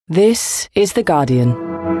This is The Guardian.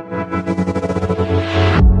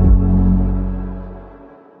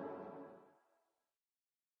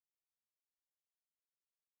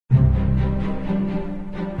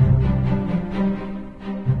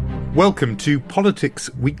 Welcome to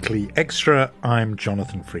Politics Weekly Extra. I'm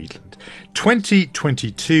Jonathan Freedland.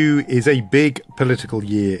 2022 is a big political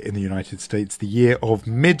year in the United States, the year of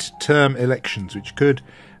midterm elections, which could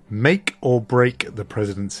make or break the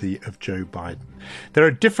presidency of Joe Biden. There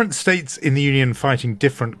are different states in the union fighting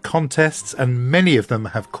different contests, and many of them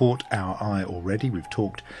have caught our eye already. We've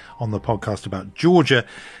talked on the podcast about Georgia,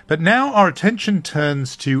 but now our attention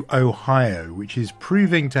turns to Ohio, which is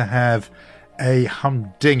proving to have a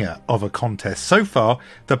humdinger of a contest. So far,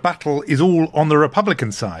 the battle is all on the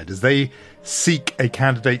Republican side as they seek a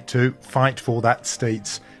candidate to fight for that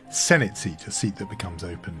state's Senate seat, a seat that becomes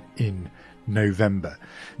open in November.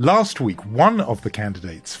 Last week, one of the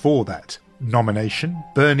candidates for that nomination,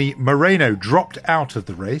 Bernie Moreno, dropped out of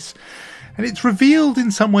the race, and it's revealed in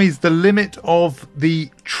some ways the limit of the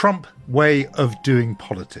Trump way of doing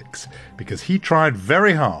politics, because he tried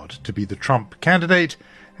very hard to be the Trump candidate,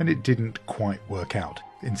 and it didn't quite work out.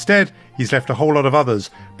 Instead, he's left a whole lot of others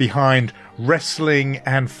behind, wrestling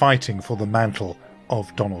and fighting for the mantle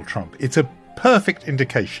of Donald Trump. It's a perfect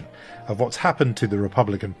indication of what's happened to the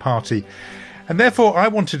Republican Party, and therefore I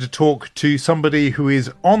wanted to talk to somebody who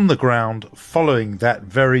is on the ground following that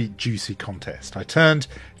very juicy contest. I turned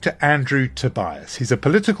to Andrew Tobias. He's a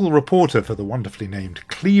political reporter for the wonderfully named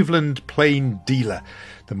Cleveland Plain Dealer,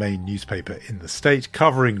 the main newspaper in the state,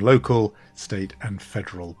 covering local, state and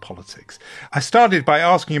federal politics. I started by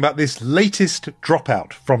asking about this latest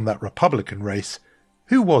dropout from that Republican race.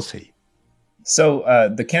 Who was he? So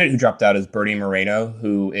the candidate who dropped out is Bernie Moreno,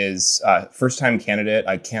 who is a first-time candidate.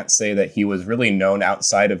 I can't say that he was really known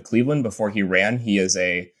outside of Cleveland before he ran. He is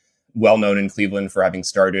well-known in Cleveland for having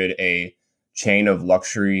started a chain of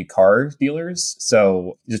luxury car dealers.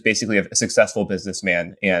 So just basically a successful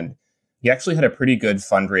businessman. And he actually had a pretty good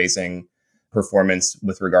fundraising performance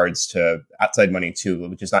with regards to outside money, too,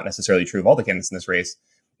 which is not necessarily true of all the candidates in this race.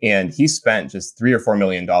 And he spent just $3 or $4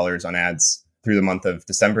 million on ads through the month of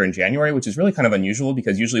December and January, which is really kind of unusual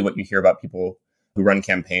because usually what you hear about people who run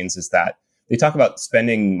campaigns is that they talk about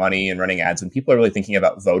spending money and running ads when people are really thinking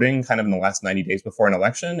about voting kind of in the last 90 days before an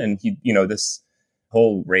election. And this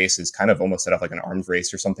whole race is kind of almost set up like an arms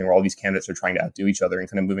race or something where all these candidates are trying to outdo each other and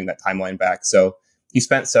kind of moving that timeline back. So he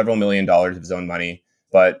spent several $1 million of his own money,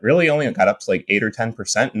 but really only got up to like 8 or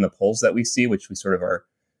 10% in the polls that we see, which we sort of are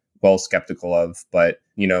well skeptical of. But,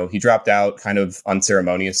 he dropped out kind of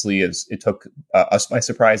unceremoniously as it took us by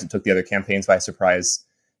surprise. It took the other campaigns by surprise.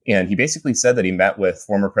 And he basically said that he met with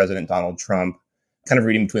former President Donald Trump. Kind of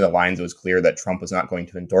reading between the lines, it was clear that Trump was not going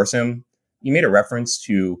to endorse him. He made a reference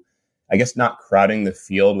to, I guess, not crowding the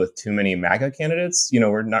field with too many MAGA candidates.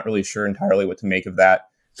 We're not really sure entirely what to make of that.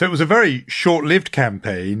 So it was a very short-lived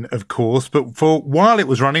campaign, of course, but for while it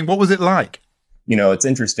was running, what was it like? It's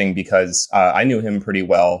interesting because I knew him pretty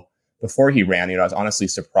well before he ran. I was honestly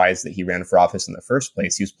surprised that he ran for office in the first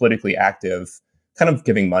place. He was politically active, kind of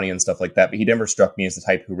giving money and stuff like that, but he never struck me as the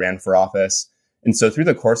type who ran for office. And so through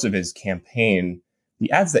the course of his campaign,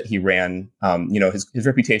 the ads that he ran, his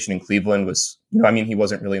reputation in Cleveland was, he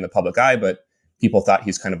wasn't really in the public eye, but people thought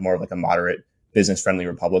he's kind of more like a moderate, business-friendly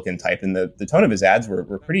Republican type. And the tone of his ads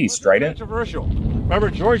were pretty strident. Controversial. Remember,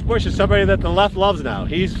 George Bush is somebody that the left loves now.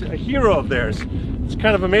 He's a hero of theirs. It's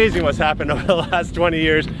kind of amazing what's happened over the last 20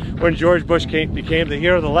 years when George Bush became the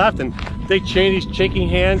hero of the left, and Dick Cheney's shaking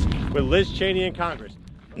hands with Liz Cheney in Congress.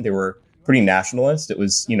 They were pretty nationalist. It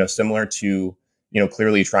was, similar to,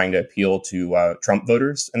 clearly trying to appeal to Trump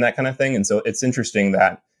voters and that kind of thing. And so it's interesting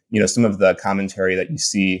that, some of the commentary that you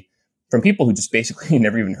see from people who just basically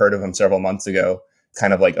never even heard of him several months ago,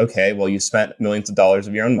 kind of like, okay, well, you spent millions of dollars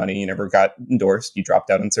of your own money, you never got endorsed, you dropped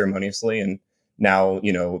out unceremoniously, and now,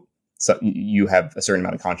 so you have a certain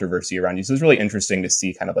amount of controversy around you. So it's really interesting to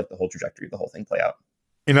see kind of like the whole trajectory of the whole thing play out.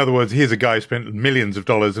 In other words, here's a guy who spent millions of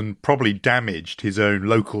dollars and probably damaged his own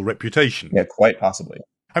local reputation. Yeah, quite possibly.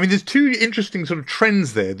 There's two interesting sort of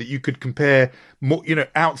trends there that you could compare more,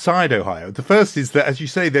 outside Ohio. The first is that, as you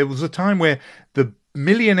say, there was a time where the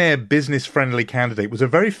millionaire business-friendly candidate was a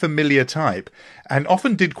very familiar type and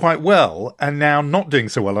often did quite well and now not doing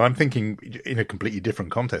so well. And I'm thinking in a completely different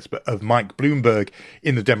context, but of Mike Bloomberg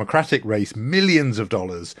in the Democratic race, millions of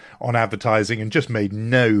dollars on advertising and just made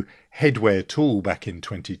no headway at all back in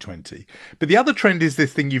 2020. But the other trend is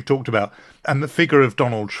this thing you've talked about and the figure of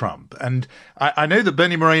Donald Trump. And I know that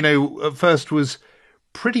Bernie Moreno at first was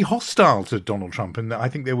pretty hostile to Donald Trump. And I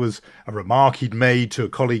think there was a remark he'd made to a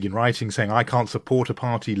colleague in writing saying, I can't support a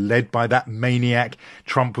party led by that maniac.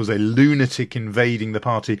 Trump was a lunatic invading the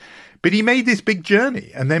party. But he made this big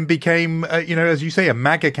journey and then became, as you say, a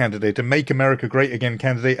MAGA candidate, a Make America Great Again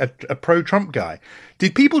candidate, a pro-Trump guy.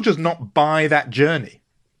 Did people just not buy that journey?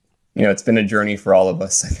 It's been a journey for all of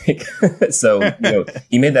us, I think. So,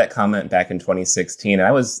 he made that comment back in 2016.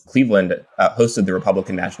 And Cleveland hosted the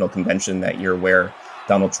Republican National Convention that year where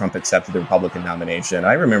Donald Trump accepted the Republican nomination.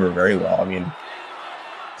 I remember very well. I mean,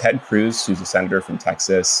 Ted Cruz, who's a senator from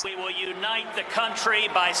Texas. We will unite the country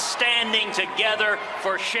by standing together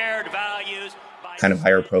for shared values. Kind of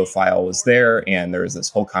higher profile was there. And there was this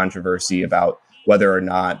whole controversy about whether or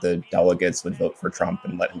not the delegates would vote for Trump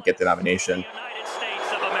and let him get the nomination. United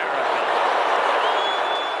States of America.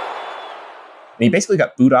 And he basically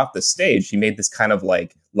got booed off the stage. He made this kind of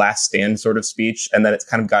like last stand sort of speech. And then it's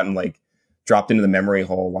kind of gotten like dropped into the memory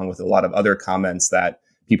hole along with a lot of other comments that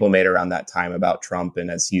people made around that time about Trump and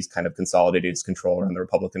as he's kind of consolidated his control around the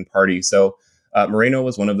Republican Party. So Moreno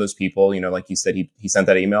was one of those people, like you said, he sent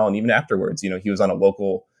that email. And even afterwards, he was on a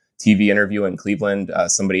local TV interview in Cleveland.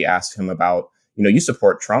 Somebody asked him about, you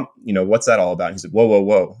support Trump, what's that all about? And he said,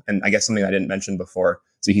 whoa. And I guess something I didn't mention before.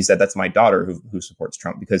 So he said, that's my daughter who supports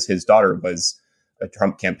Trump, because his daughter was a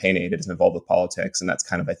Trump campaign aide, is involved with politics. And that's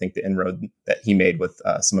kind of, I think, the inroad that he made with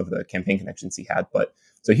some of the campaign connections he had. But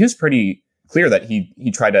so he was pretty clear that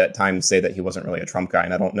he tried to at times say that he wasn't really a Trump guy.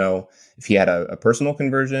 And I don't know if he had a personal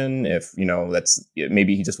conversion, if,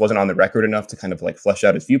 maybe he just wasn't on the record enough to kind of like flesh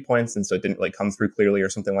out his viewpoints. And so it didn't really come through clearly or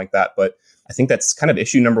something like that. But I think that's kind of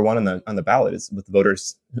issue number one on the ballot, is with the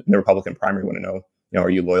voters in the Republican primary want to know,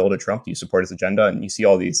 are you loyal to Trump? Do you support his agenda? And you see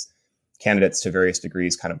all these candidates to various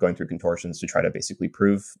degrees kind of going through contortions to try to basically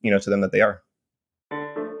prove, to them that they are.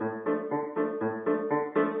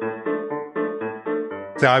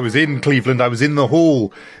 So I was in Cleveland. I was in the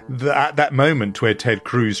hall at that moment where Ted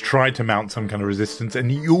Cruz tried to mount some kind of resistance.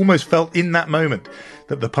 And you almost felt in that moment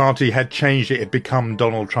that the party had changed. It had become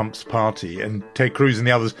Donald Trump's party. And Ted Cruz and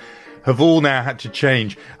the others have all now had to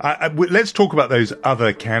change. Let's talk about those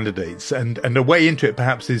other candidates. And a way into it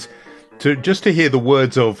perhaps is to hear the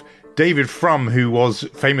words of David Frum, who was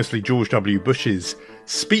famously George W. Bush's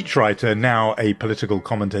speechwriter, now a political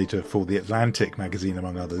commentator for The Atlantic magazine,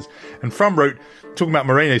 among others. And Frum wrote, talking about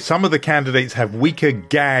Moreno, some of the candidates have weaker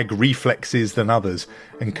gag reflexes than others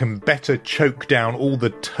and can better choke down all the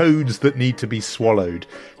toads that need to be swallowed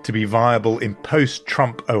to be viable in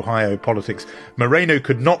post-Trump Ohio politics. Moreno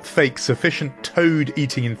could not fake sufficient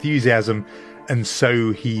toad-eating enthusiasm, and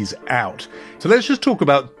so he's out. So let's just talk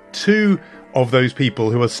about two of those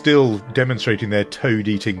people who are still demonstrating their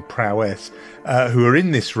toad-eating prowess, who are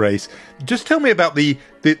in this race. Just tell me about the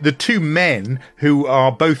two men who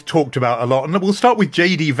are both talked about a lot. And we'll start with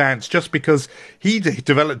J.D. Vance, just because he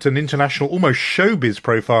developed an international, almost showbiz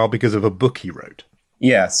profile because of a book he wrote.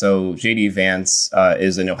 Yeah, so J.D. Vance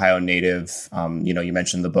is an Ohio native. You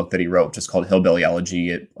mentioned the book that he wrote, which is called Hillbilly Elegy.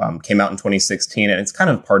 It came out in 2016, and it's kind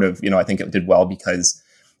of part of, I think it did well because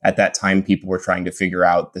at that time, people were trying to figure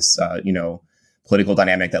out this, political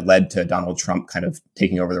dynamic that led to Donald Trump kind of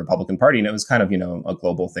taking over the Republican Party. And it was kind of, a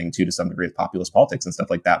global thing, too, to some degree, with populist politics and stuff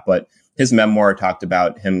like that. But his memoir talked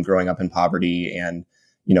about him growing up in poverty and,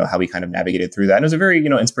 how he kind of navigated through that. And it was a very,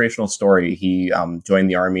 inspirational story. He joined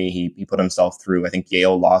the Army. He put himself through, I think,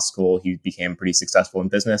 Yale Law School. He became pretty successful in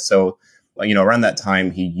business. So, around that time,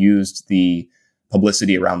 he used the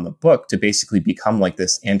publicity around the book to basically become like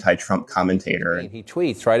this anti-Trump commentator. He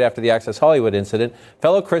tweets right after the Access Hollywood incident,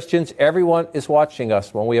 fellow Christians, everyone is watching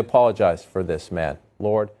us when we apologize for this man.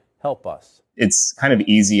 Lord, help us. It's kind of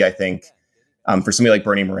easy, I think, for somebody like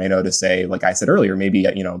Bernie Moreno to say, like I said earlier, maybe,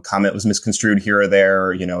 comment was misconstrued here or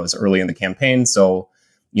there, it was early in the campaign. So,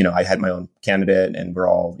 I had my own candidate and we're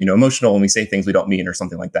all, emotional when we say things we don't mean or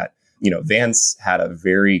something like that. Vance had a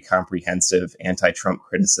very comprehensive anti-Trump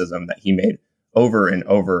criticism that he made over and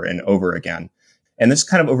over and over again. And this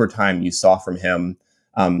kind of over time, you saw from him,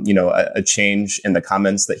 a change in the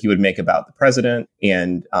comments that he would make about the president.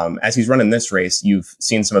 And as he's running this race, you've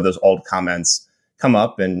seen some of those old comments come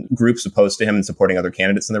up, and groups opposed to him and supporting other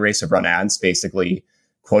candidates in the race have run ads, basically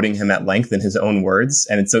quoting him at length in his own words.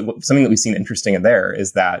 And it's something that we've seen interesting in there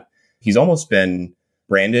is that he's almost been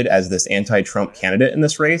branded as this anti-Trump candidate in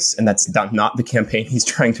this race. And that's not the campaign he's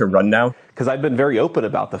trying to run now. Because I've been very open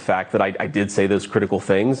about the fact that I did say those critical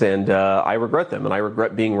things, and I regret them. And I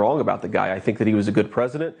regret being wrong about the guy. I think that he was a good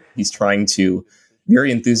president. He's trying to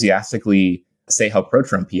very enthusiastically say how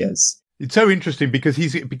pro-Trump he is. It's so interesting because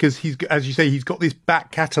he's as you say, he's got this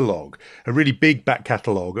back catalogue, a really big back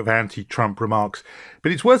catalogue of anti-Trump remarks.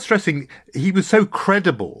 But it's worth stressing he was so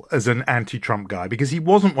credible as an anti-Trump guy because he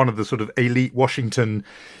wasn't one of the sort of elite Washington,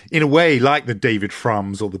 in a way, like the David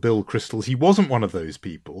Frums or the Bill Kristols. He wasn't one of those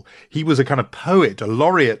people. He was a kind of poet, a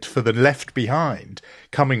laureate for the left behind,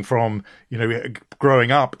 coming from,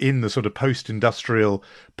 growing up in the sort of post-industrial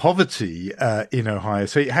poverty in Ohio.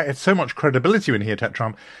 So he had so much credibility when he attacked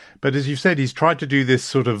Trump. But as you said, he's tried to do this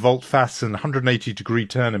sort of volte-face and 180-degree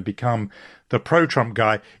turn and become the pro-Trump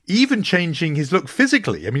guy, even changing his look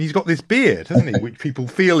physically. I mean, he's got this beard, hasn't he, which people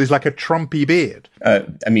feel is like a Trumpy beard.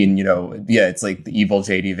 It's like the evil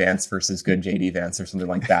J.D. Vance versus good J.D. Vance or something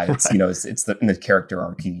like that. It's, right. It's in the character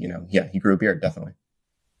arc. He grew a beard, definitely.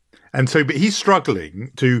 And so, but he's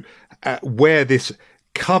struggling to wear this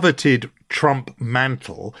coveted Trump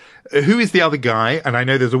mantle. Who is the other guy? And I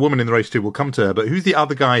know there's a woman in the race too, we'll come to her, but who's the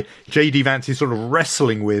other guy J.D. Vance is sort of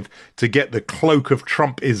wrestling with to get the cloak of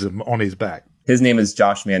Trumpism on his back? His name is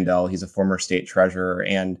Josh Mandel. He's a former state treasurer,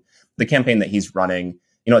 and the campaign that he's running,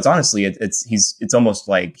 it's honestly, it's almost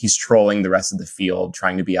like he's trolling the rest of the field,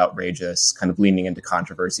 trying to be outrageous, kind of leaning into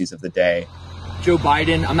controversies of the day. Joe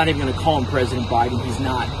Biden, I'm not even going to call him President Biden. He's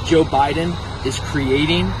not. Joe Biden is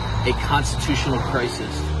creating a constitutional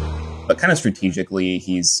crisis. But kind of strategically,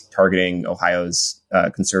 he's targeting Ohio's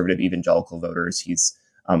conservative evangelical voters. He's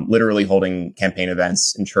literally holding campaign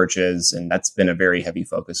events in churches, and that's been a very heavy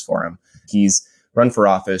focus for him. He's run for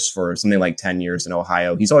office for something like 10 years in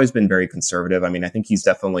Ohio. He's always been very conservative. I mean, I think he's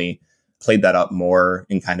definitely played that up more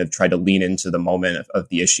and kind of tried to lean into the moment of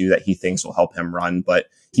the issue that he thinks will help him run. But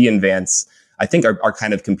he and Vance, I think, are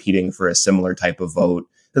kind of competing for a similar type of vote,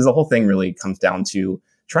 because the whole thing really comes down to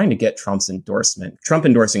trying to get Trump's endorsement. Trump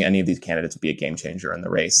endorsing any of these candidates would be a game changer in the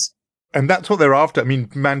race. And that's what they're after. I mean,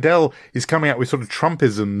 Mandel is coming out with sort of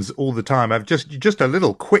Trumpisms all the time. I've just a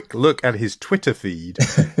little quick look at his Twitter feed,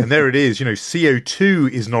 and there it is.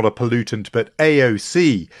 CO2 is not a pollutant, but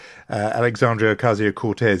AOC, Alexandria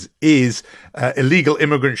Ocasio-Cortez, is illegal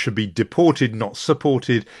immigrants should be deported, not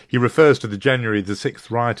supported. He refers to the January the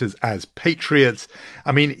 6th rioters as patriots.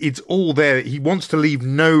 I mean, it's all there. He wants to leave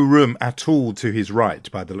no room at all to his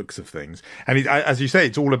right, by the looks of things. And as you say,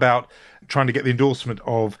 it's all about trying to get the endorsement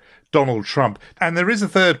of Donald Trump. And there is a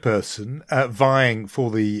third person vying for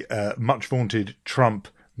the much vaunted Trump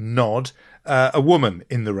nod, a woman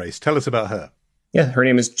in the race. Tell us about her. Yeah, her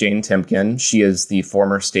name is Jane Timken. She is the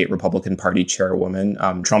former state Republican Party chairwoman.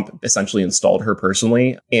 Trump essentially installed her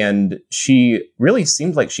personally, and she really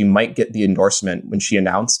seemed like she might get the endorsement when she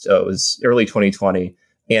announced it was early 2020.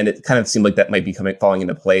 And it kind of seemed like that might be falling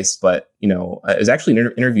into place. But, it was actually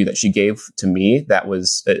an interview that she gave to me that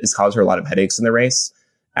has caused her a lot of headaches in the race.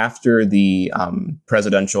 After the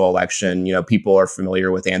presidential election, people are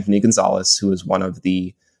familiar with Anthony Gonzalez, who is one of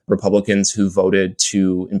the Republicans who voted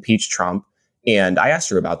to impeach Trump. And I asked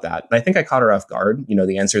her about that. And I think I caught her off guard.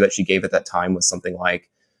 The answer that she gave at that time was something like,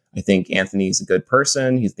 I think Anthony's a good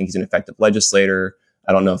person. I think he's an effective legislator.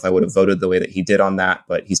 I don't know if I would have voted the way that he did on that,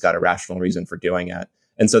 but he's got a rational reason for doing it.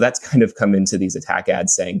 And so that's kind of come into these attack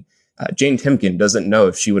ads saying, Jane Timken doesn't know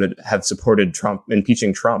if she would have supported Trump,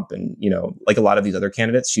 impeaching Trump. And, like a lot of these other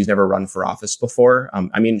candidates, she's never run for office before.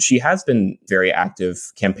 She has been very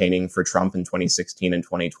active campaigning for Trump in 2016 and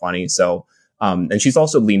 2020. So, and she's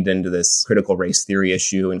also leaned into this critical race theory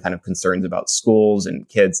issue and kind of concerns about schools and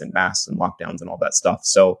kids and masks and lockdowns and all that stuff.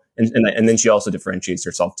 So, and then she also differentiates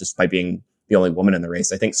herself just by being the only woman in the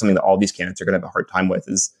race. I think something that all these candidates are going to have a hard time with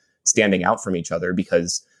is standing out from each other,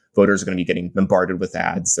 because voters are going to be getting bombarded with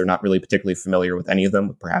ads. They're not really particularly familiar with any of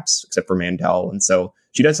them, perhaps except for Mandel. And so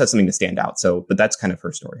she does have something to stand out. But that's kind of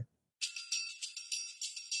her story.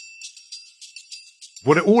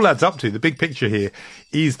 What it all adds up to, the big picture here,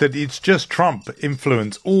 is that it's just Trump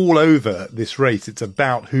influence all over this race. It's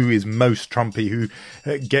about who is most Trumpy,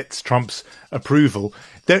 who gets Trump's approval.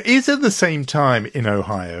 There is at the same time in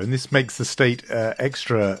Ohio, and this makes the state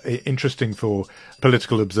extra interesting for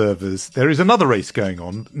political observers, there is another race going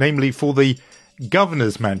on, namely for the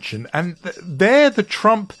governor's mansion. And there the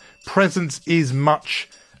Trump presence is much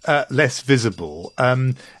less visible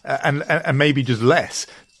and maybe just less.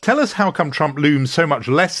 Tell us how come Trump looms so much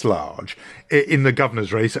less large in the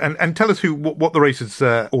governor's race, and tell us what the race is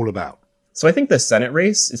all about. So I think the Senate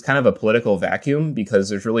race is kind of a political vacuum because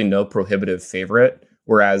there's really no prohibitive favorite,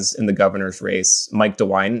 whereas in the governor's race, Mike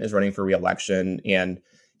DeWine is running for re-election, and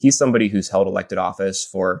he's somebody who's held elected office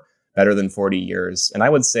for better than 40 years. And I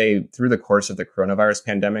would say through the course of the coronavirus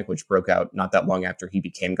pandemic, which broke out not that long after he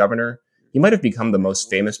became governor, he might have become the most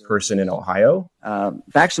famous person in Ohio.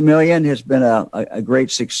 Vax-A-Million has been a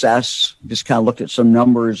great success. Just kind of looked at some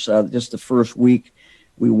numbers. Just the first week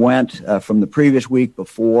we went from the previous week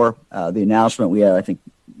before the announcement, we had, I think,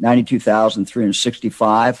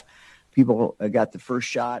 92,365 people got the first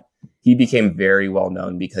shot. He became very well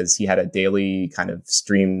known because he had a daily kind of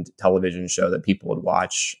streamed television show that people would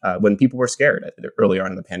watch when people were scared earlier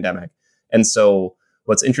on in the pandemic. And so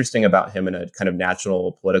what's interesting about him in a kind of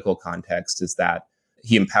national political context is that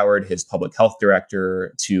he empowered his public health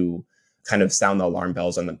director to kind of sound the alarm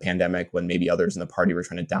bells on the pandemic when maybe others in the party were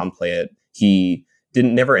trying to downplay it. He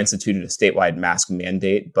never instituted a statewide mask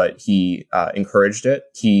mandate, but he encouraged it.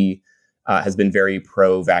 He has been very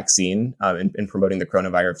pro-vaccine in promoting the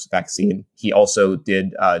coronavirus vaccine. He also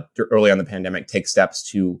did, early on in the pandemic, take steps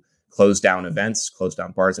to close down events, close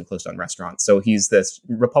down bars, and close down restaurants. So he's this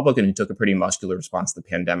Republican who took a pretty muscular response to the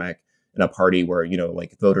pandemic in a party where,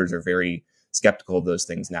 voters are very skeptical of those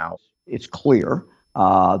things now. It's clear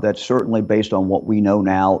that certainly based on what we know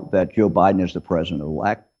now that Joe Biden is the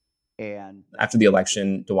president-elect. And after the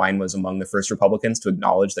election, DeWine was among the first Republicans to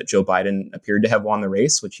acknowledge that Joe Biden appeared to have won the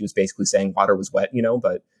race, which he was basically saying water was wet,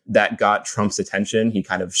 but that got Trump's attention. He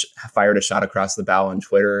kind of fired a shot across the bow on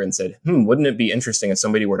Twitter and said, wouldn't it be interesting if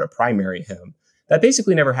somebody were to primary him? That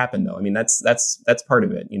basically never happened, though. I mean, that's part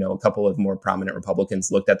of it. A couple of more prominent Republicans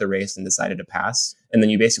looked at the race and decided to pass. And then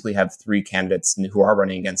you basically have three candidates who are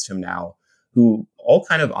running against him now, who all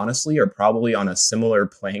kind of honestly are probably on a similar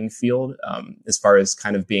playing field as far as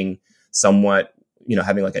kind of being somewhat,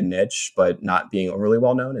 having like a niche, but not being overly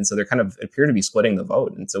well known. And so they're kind of appear to be splitting the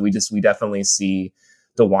vote. And so we definitely see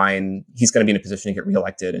DeWine, he's going to be in a position to get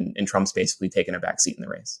reelected, and Trump's basically taken a backseat in the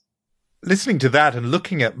race. Listening to that and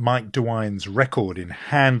looking at Mike DeWine's record in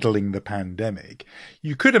handling the pandemic,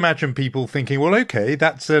 you could imagine people thinking, well, okay,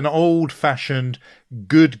 that's an old-fashioned,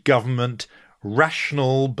 good government,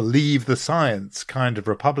 rational, believe the science kind of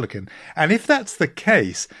Republican. And if that's the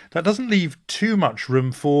case, that doesn't leave too much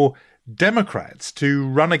room for Democrats to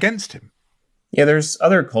run against him. Yeah, there's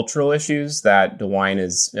other cultural issues that DeWine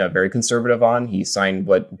is very conservative on. He signed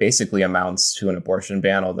what basically amounts to an abortion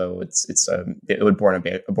ban, although it would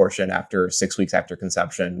ban abortion after 6 weeks after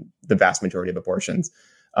conception, the vast majority of abortions.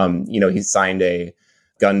 He signed a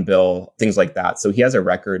gun bill, things like that. So he has a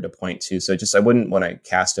record to point to. So I wouldn't want to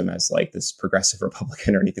cast him as like this progressive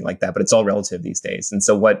Republican or anything like that, but it's all relative these days. And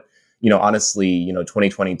so honestly,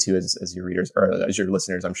 2022, as your readers or as your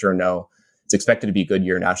listeners, I'm sure know, it's expected to be a good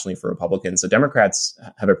year nationally for Republicans. So Democrats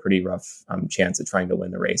have a pretty rough chance at trying to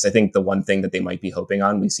win the race. I think the one thing that they might be hoping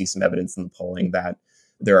on, we see some evidence in the polling that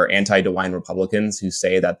there are anti-DeWine Republicans who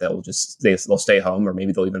say that they'll stay home, or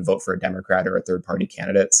maybe they'll even vote for a Democrat or a third party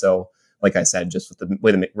candidate. So like I said, just with the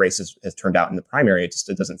way the race has turned out in the primary, it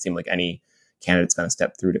doesn't seem like any candidate's going to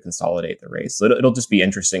step through to consolidate the race. So it'll just be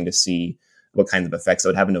interesting to see what kinds of effects it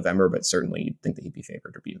would have in November, but certainly you'd think that he'd be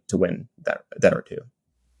favored to win that or two.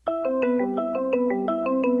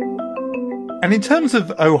 And in terms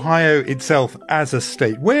of Ohio itself as a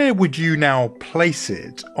state, where would you now place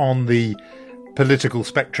it on the political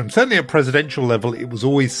spectrum? Certainly at presidential level, it was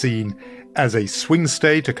always seen as a swing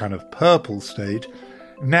state, a kind of purple state.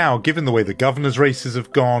 Now, given the way the governor's races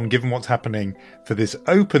have gone, given what's happening for this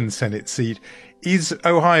open Senate seat, is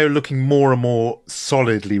Ohio looking more and more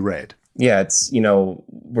solidly red? Yeah, it's,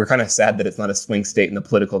 we're kind of sad that it's not a swing state in the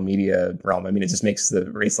political media realm. I mean, it just makes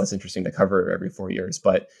the race less interesting to cover every 4 years.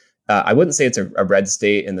 But I wouldn't say it's a red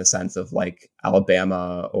state in the sense of like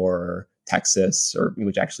Alabama or Texas, or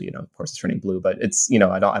which actually, of course, is turning blue. But it's,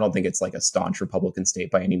 I don't think it's like a staunch Republican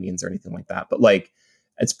state by any means or anything like that. But like,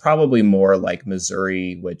 it's probably more like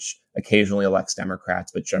Missouri, which occasionally elects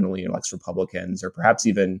Democrats, but generally elects Republicans, or perhaps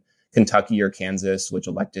even Kentucky or Kansas, which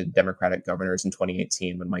elected Democratic governors in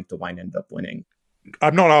 2018 when Mike DeWine ended up winning.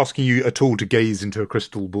 I'm not asking you at all to gaze into a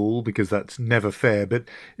crystal ball, because that's never fair, but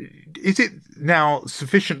is it now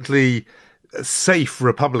sufficiently safe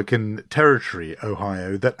Republican territory,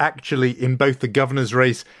 Ohio, that actually in both the governor's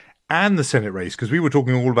race and the Senate race, because we were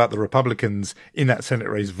talking all about the Republicans in that Senate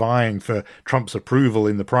race vying for Trump's approval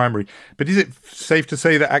in the primary, but is it safe to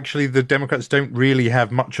say that actually the Democrats don't really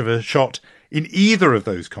have much of a shot in either of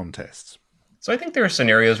those contests? So I think there are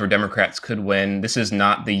scenarios where Democrats could win. This is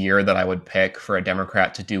not the year that I would pick for a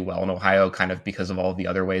Democrat to do well in Ohio, kind of because of all the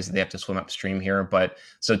other ways that they have to swim upstream here. But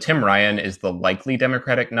so Tim Ryan is the likely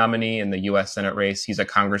Democratic nominee in the U.S. Senate race. He's a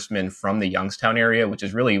congressman from the Youngstown area, which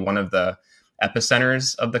is really one of the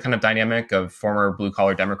epicenters of the kind of dynamic of former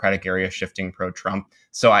blue-collar Democratic areas shifting pro-Trump.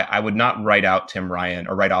 So I would not write off Tim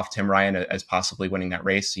Ryan as possibly winning that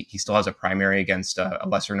race. He still has a primary against a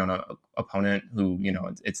lesser-known opponent who,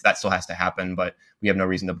 that still has to happen, but we have no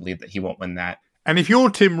reason to believe that he won't win that. And if you're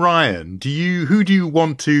Tim Ryan, who do you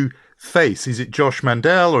want to face? Is it Josh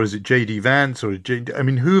Mandel or is it J.D. Vance or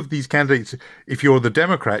who of these candidates, if you're the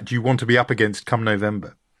Democrat, do you want to be up against come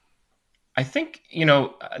November? I think,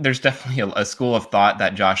 there's definitely a school of thought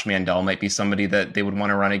that Josh Mandel might be somebody that they would want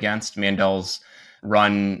to run against. Mandel's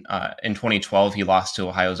run in 2012, he lost to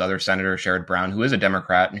Ohio's other senator, Sherrod Brown, who is a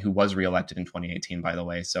Democrat and who was reelected in 2018, by the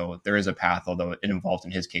way. So there is a path, although it involved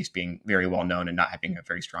in his case being very well known and not having a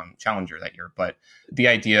very strong challenger that year. But the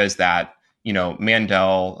idea is that,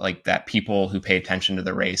 Mandel, like that people who pay attention to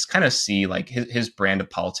the race kind of see like his brand of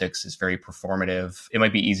politics is very performative. It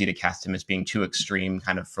might be easy to cast him as being too extreme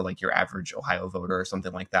kind of for like your average Ohio voter or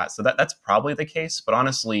something like that. So that's probably the case. But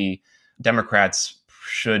honestly, Democrats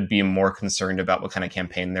should be more concerned about what kind of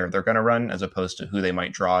campaign they're going to run as opposed to who they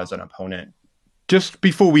might draw as an opponent. Just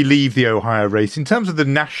before we leave the Ohio race, in terms of the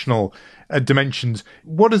national dimensions,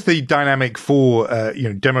 what is the dynamic for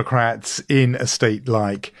Democrats in a state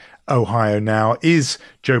like Ohio now? Is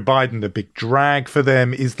Joe Biden a big drag for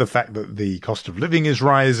them? Is the fact that the cost of living is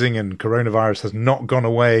rising and coronavirus has not gone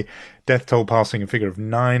away, death toll passing a figure of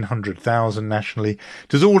 900,000 nationally?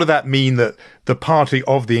 Does all of that mean that the party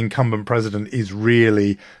of the incumbent president is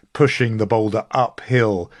really pushing the boulder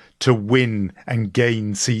uphill to win and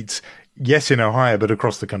gain seats? Yes, in Ohio, but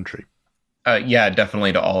across the country. Yeah,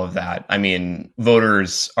 definitely to all of that. I mean,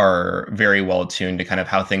 voters are very well attuned to kind of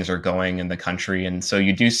how things are going in the country. And so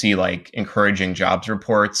you do see like encouraging jobs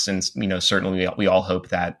reports. And, certainly we all hope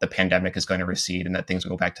that the pandemic is going to recede and that things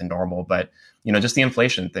will go back to normal. But, just the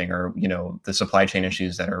inflation thing or, the supply chain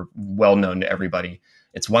issues that are well known to everybody.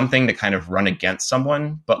 It's one thing to kind of run against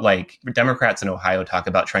someone, but like Democrats in Ohio talk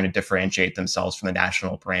about trying to differentiate themselves from the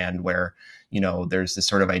national brand where, there's this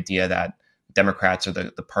sort of idea that Democrats are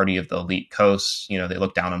the party of the elite coast. They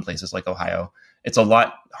look down on places like Ohio. It's a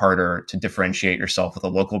lot harder to differentiate yourself with a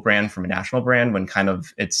local brand from a national brand when kind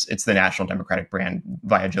of it's the national Democratic brand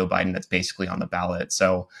via Joe Biden that's basically on the ballot.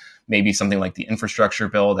 So maybe something like the infrastructure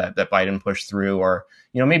bill that Biden pushed through, or,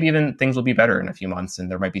 maybe even things will be better in a few months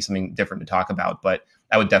and there might be something different to talk about. But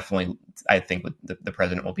I think the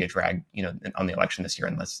president will be a drag, on the election this year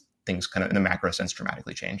unless things kind of in a macro sense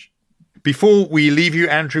dramatically change. Before we leave you,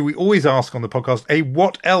 Andrew, we always ask on the podcast a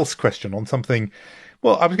what else question on something,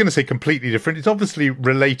 well, I was going to say completely different. It's obviously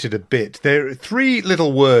related a bit. There are three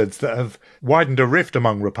little words that have widened a rift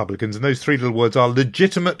among Republicans, and those three little words are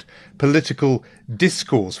legitimate political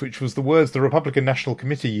discourse, which was the words the Republican National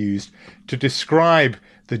Committee used to describe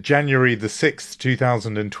the January the 6th,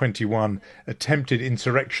 2021 attempted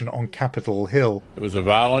insurrection on Capitol Hill. It was a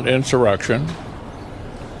violent insurrection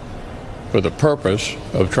for the purpose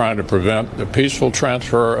of trying to prevent the peaceful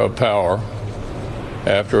transfer of power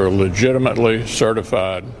after a legitimately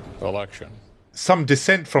certified election. Some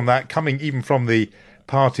dissent from that coming even from the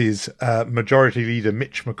party's majority leader,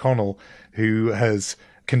 Mitch McConnell, who has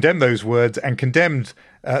condemned those words and condemned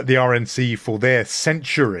the RNC for their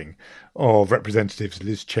censuring of Representatives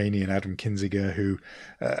Liz Cheney and Adam Kinzinger, who,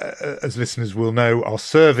 as listeners will know, are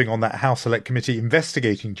serving on that House Select Committee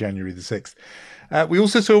investigating January the 6th. We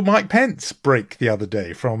also saw Mike Pence break the other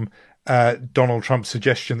day from Donald Trump's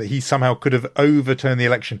suggestion that he somehow could have overturned the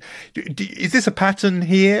election. Is this a pattern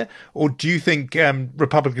here, or do you think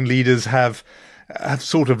Republican leaders have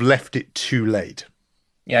sort of left it too late?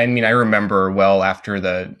 Yeah, I mean, I remember well after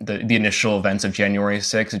the initial events of January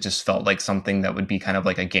 6th, it just felt like something that would be kind of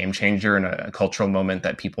like a game changer and a cultural moment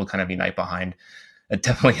that people kind of unite behind. It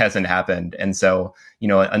definitely hasn't happened. And so,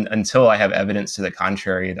 until I have evidence to the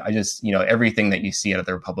contrary, I just, everything that you see out of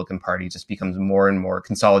the Republican Party just becomes more and more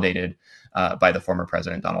consolidated by the former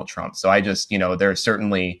president, Donald Trump. So I just, there are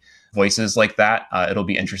certainly voices like that. It'll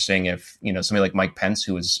be interesting if, somebody like Mike Pence,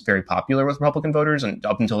 who was very popular with Republican voters and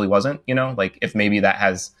up until he wasn't, like if maybe that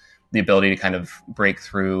has the ability to kind of break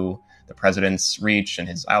through the president's reach and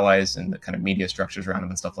his allies and the kind of media structures around him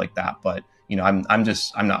and stuff like that. But I'm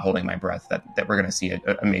not holding my breath that we're going to see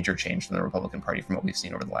a major change from the Republican Party from what we've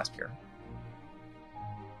seen over the last year.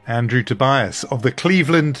 Andrew Tobias of the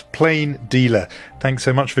Cleveland Plain Dealer. Thanks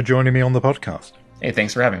so much for joining me on the podcast. Hey,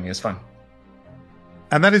 thanks for having me. It was fun.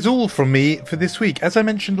 And that is all from me for this week. As I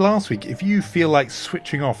mentioned last week, if you feel like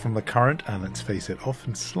switching off from the current, and let's face it,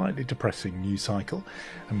 often slightly depressing news cycle,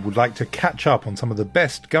 and would like to catch up on some of the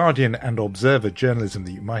best Guardian and Observer journalism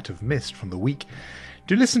that you might have missed from the week,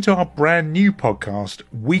 do listen to our brand new podcast,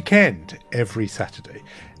 Weekend, every Saturday.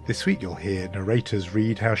 This week you'll hear narrators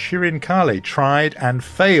read how Shirin Kale tried and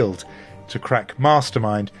failed to crack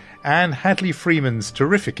Mastermind, and Hadley Freeman's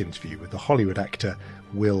terrific interview with the Hollywood actor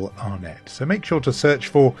Will Arnett. So make sure to search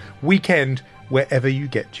for Weekend wherever you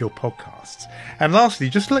get your podcasts. And lastly,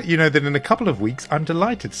 just to let you know that in a couple of weeks, I'm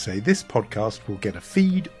delighted to say this podcast will get a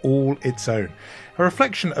feed all its own. A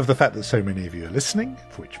reflection of the fact that so many of you are listening,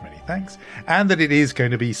 for which many thanks, and that it is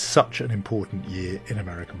going to be such an important year in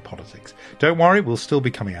American politics. Don't worry, we'll still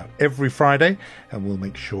be coming out every Friday, and we'll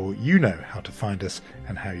make sure you know how to find us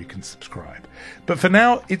and how you can subscribe. But for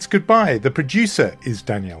now, it's goodbye. The producer is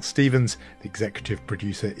Danielle Stevens. The executive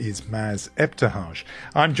producer is Maz Ebtehaj.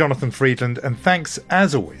 I'm Jonathan Freedland, and thanks,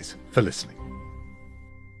 as always, for listening.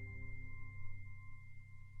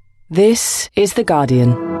 This is The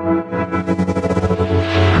Guardian.